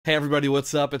Hey everybody,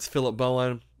 what's up? It's Philip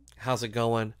Bowen. How's it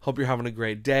going? Hope you're having a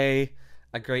great day,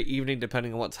 a great evening,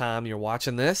 depending on what time you're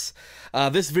watching this.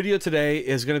 This video today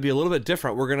is going to be a little bit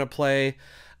different. We're going to play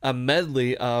a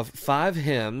medley of 5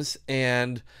 hymns,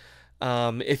 and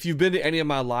if you've been to any of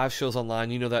my live shows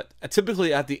online, you know that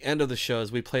typically at the end of the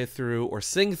shows we play through or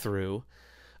sing through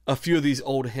a few of these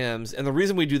old hymns. And the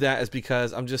reason we do that is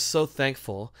because I'm just so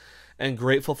thankful and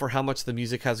grateful for how much the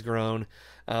music has grown.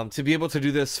 To be able to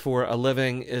do this for a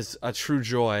living is a true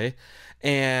joy.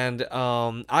 And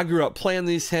I grew up playing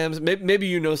these hymns. Maybe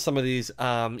you know some of these,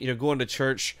 going to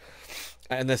church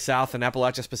in the South and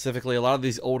Appalachia specifically. A lot of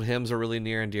these old hymns are really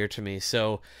near and dear to me.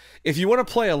 So if you want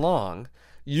to play along,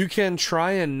 you can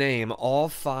try and name all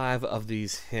 5 of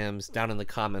these hymns down in the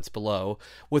comments below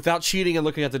without cheating and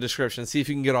looking at the description. See if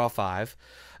you can get all 5.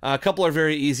 A couple are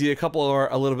very easy. A couple are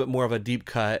a little bit more of a deep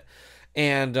cut.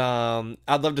 And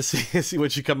I'd love to see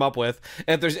what you come up with.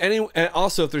 And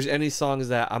if there's any songs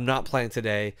that I'm not playing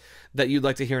today that you'd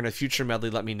like to hear in a future medley,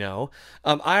 let me know.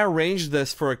 I arranged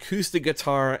this for acoustic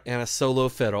guitar and a solo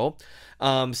fiddle.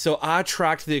 So I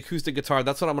tracked the acoustic guitar.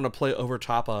 That's what I'm going to play over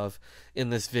top of in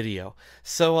this video.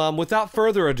 So without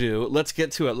further ado, let's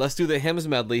get to it. Let's do the hymns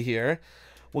medley here.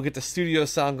 We'll get the studio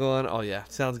sound going. Oh yeah,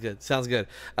 sounds good. Sounds good.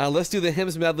 Let's do the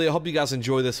hymns medley. I hope you guys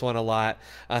enjoy this one a lot.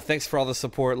 Thanks for all the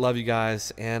support. Love you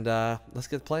guys. And let's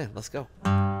get playing. Let's go.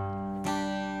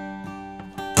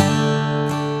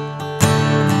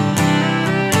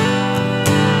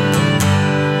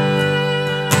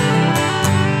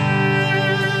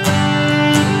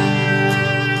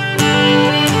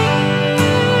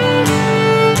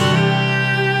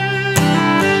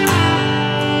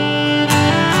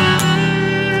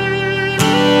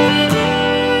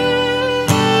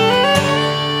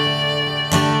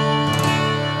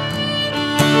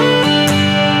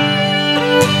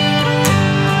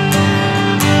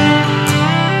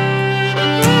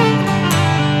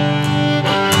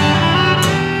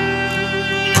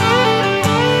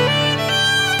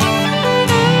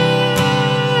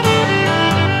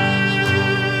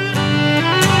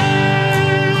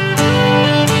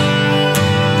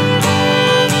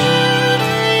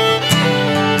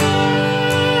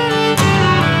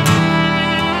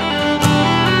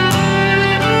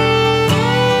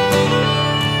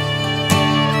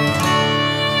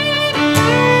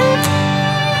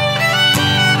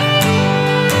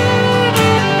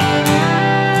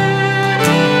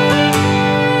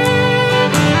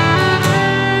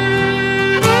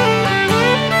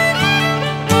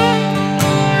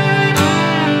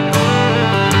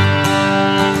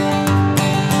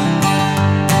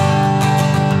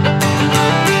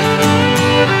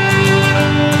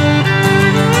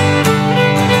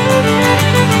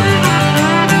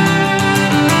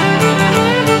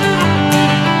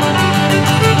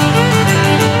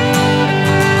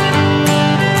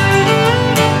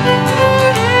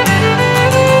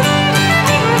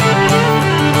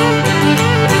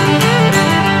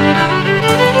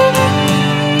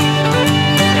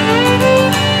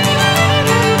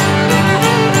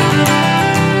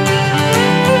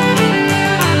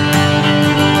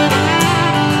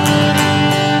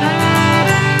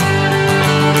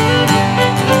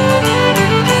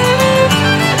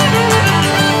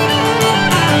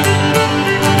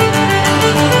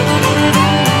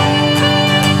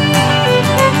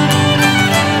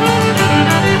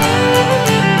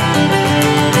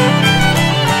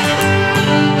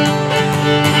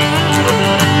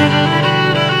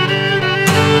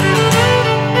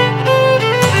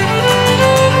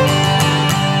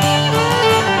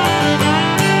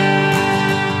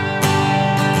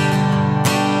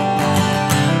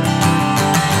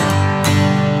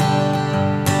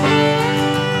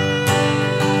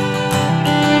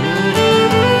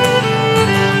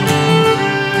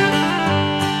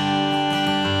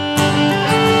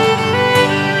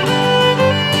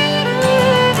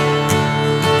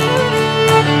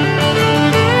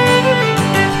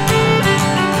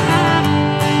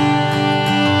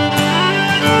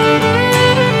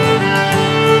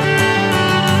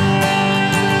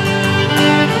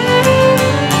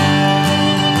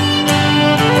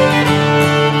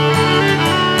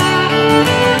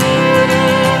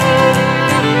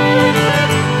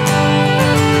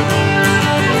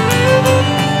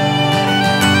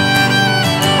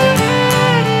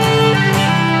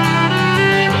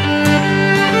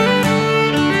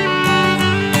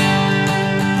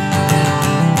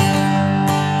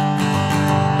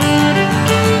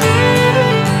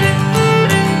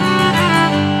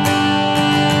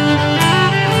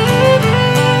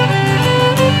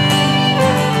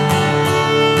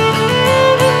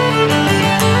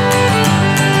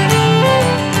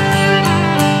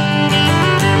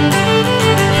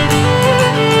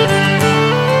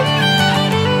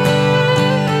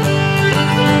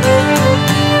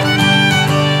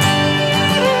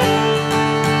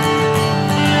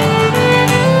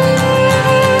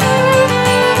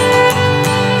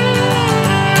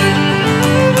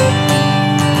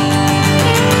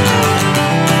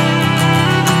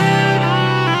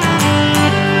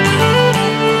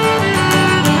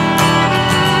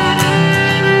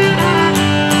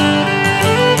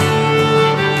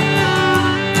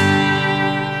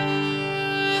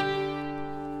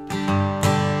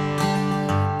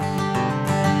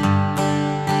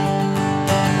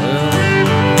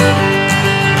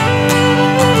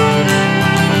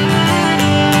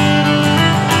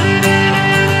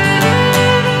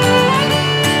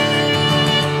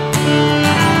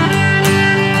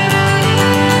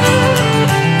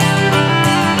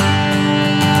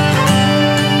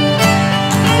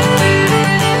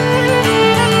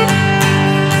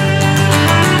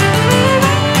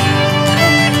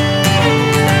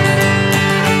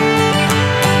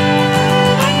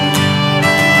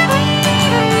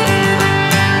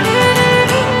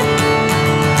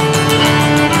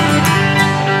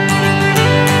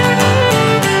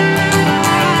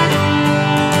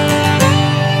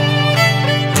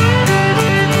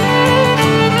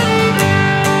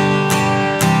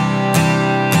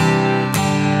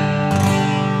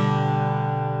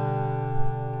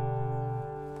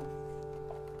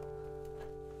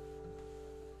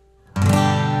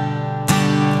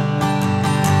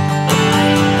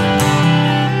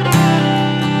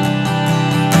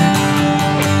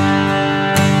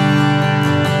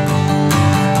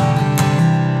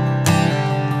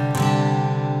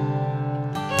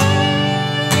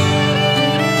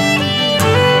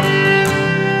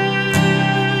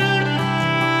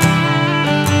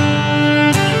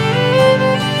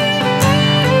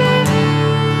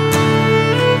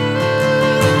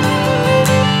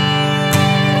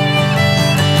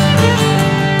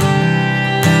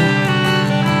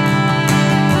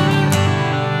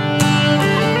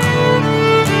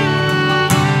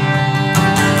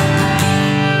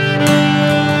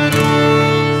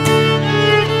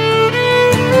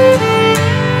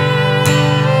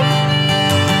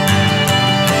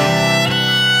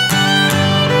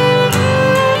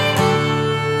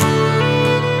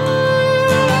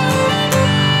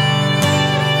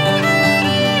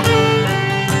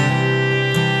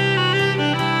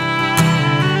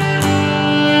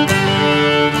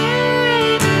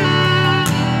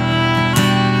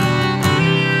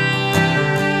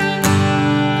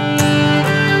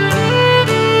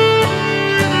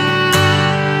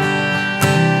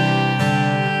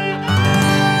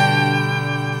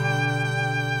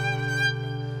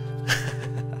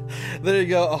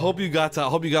 go. I hope you got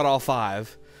all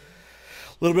 5.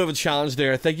 A little bit of a challenge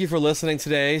there. Thank you for listening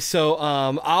today. So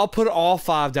I'll put all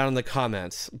 5 down in the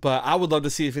comments, but I would love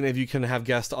to see if any of you can have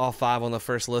guessed all 5 on the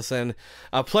first listen.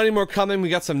 Plenty more coming. We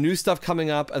got some new stuff coming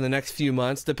up in the next few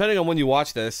months. Depending on when you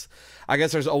watch this, I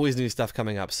guess there's always new stuff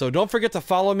coming up. So don't forget to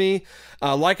follow me,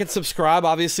 like and subscribe,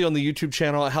 obviously, on the YouTube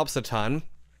channel. It helps a ton.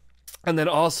 And then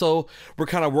also, we're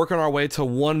kind of working our way to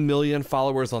 1 million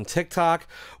followers on TikTok.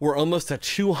 We're almost at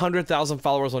 200,000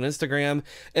 followers on Instagram.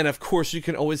 And of course, you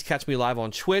can always catch me live on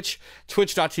Twitch,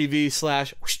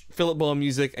 twitch.tv/Philip Bowen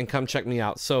Music, and come check me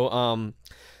out. So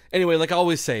anyway, like I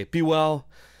always say, be well,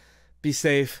 be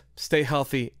safe, stay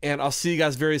healthy, and I'll see you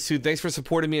guys very soon. Thanks for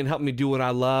supporting me and helping me do what I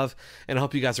love, and I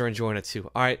hope you guys are enjoying it too.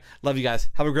 All right, love you guys.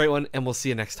 Have a great one, and we'll see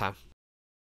you next time.